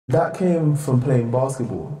That came from playing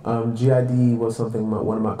basketball. GID was something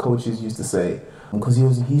one of my coaches used to say, because he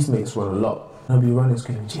used to make us run a lot. I'd be running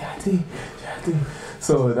screaming, GID, GID.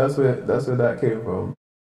 So that's where that came from.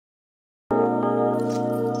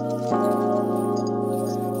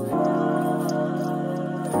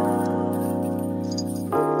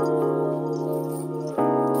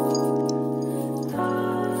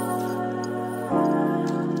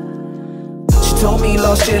 Told me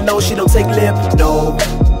last year, no, she don't take lip, no.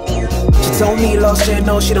 She told me last year,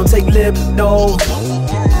 no, she don't take lip, no.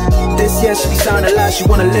 This year she be sounding like she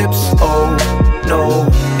wanna lips, oh, no.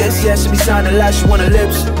 This year she be sounding like she wanna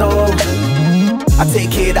lips, no. I take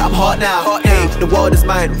care that I'm hot now, hey, the world is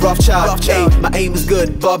mine, rough child, hey, my aim is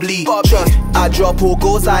good, bubbly, trust. I drop all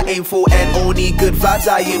goals I aim for, and only good vibes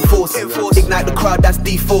I enforce. Ignite the crowd, that's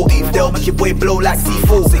default. They'll make your boy blow like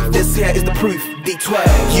C4. This here is the proof,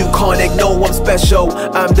 D12. You can't ignore I'm special,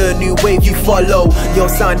 I'm the new wave you follow. You're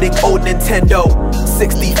sounding old Nintendo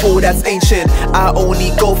 64, that's ancient. I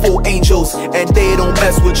only go for angels, and they don't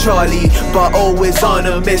mess with Charlie, but always on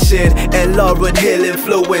a mission. And Lauren Hill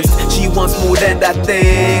influenced, she wants more than that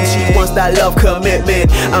thing. She wants that love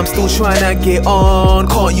commitment. I'm still trying to get on,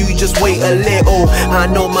 can't you just wait a little? I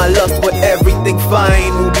know my lust for everything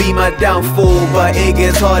fine will be my downfall, but it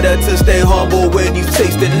gets harder to stay humble when you've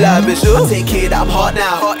tasted lavish. I take care that I'm hot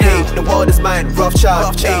now, hey, the world is mine, rough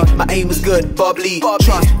child, hey, my aim is good, bubbly,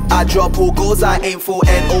 trust. I drop all goals I aim for,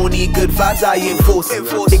 and only good vibes I enforce.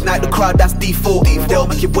 Ignite the crowd, that's default. They'll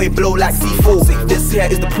make your boy blow like C4. This here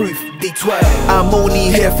is the proof, D12. I'm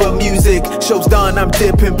only here for music, show's done, I'm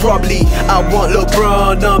dipping probably. I want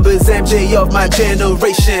LeBron numbers, MJ of my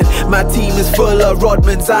generation. My team is full of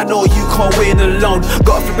Rodmans, I know you can't win alone.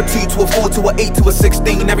 Gotta flip a 2 to a 4 to a 8 to a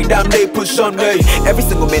 16 every time they push on me. Every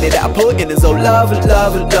single minute that I put in is all love,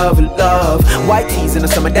 love, love, love. White tees in the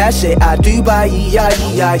summer, that shit I do buy,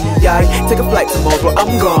 take a flight tomorrow,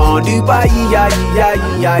 I'm gone. Dubai,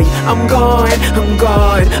 I'm gone, I'm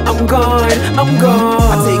gone, I'm gone, I'm gone.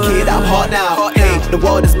 I take it, I'm hot now, hey, the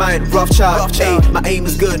world is mine, rough child, hey, my aim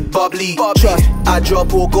is good, bubbly, trust. I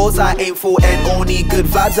drop all goals I aim for, and only good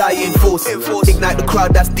vibes I enforce. Ignite the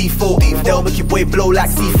crowd, that's default. They'll make your boy blow like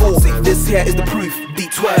C4. This here is the proof,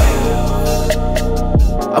 D12.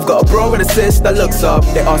 I've got a bro and a sis that looks up.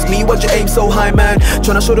 They ask me why'd you aim so high, man?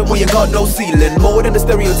 Tryna show them when you got no ceiling. More than the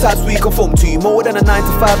stereotypes we conform to. More than a 9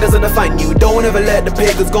 to 5 doesn't define you. Don't ever let the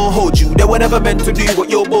pagans gon' hold you. They were never meant to do what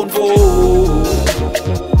you're born for.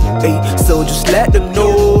 Hey, so just let them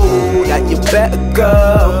know that you're better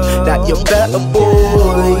girl, that you're better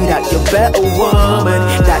boy, that you're better woman,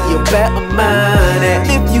 that you're better man. And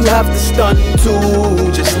if you have to stunt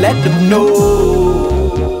too, just let them know.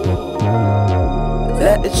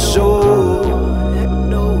 Let it show. Let them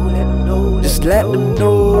know, let them know. Just let them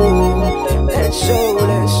know. Let it show,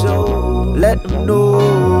 let it show. Let them know.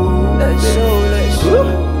 Let it show, let it show.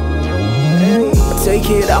 Hey, I take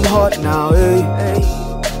it, I'm hot now, hey.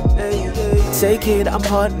 Take it, I'm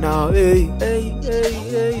hot now, hey.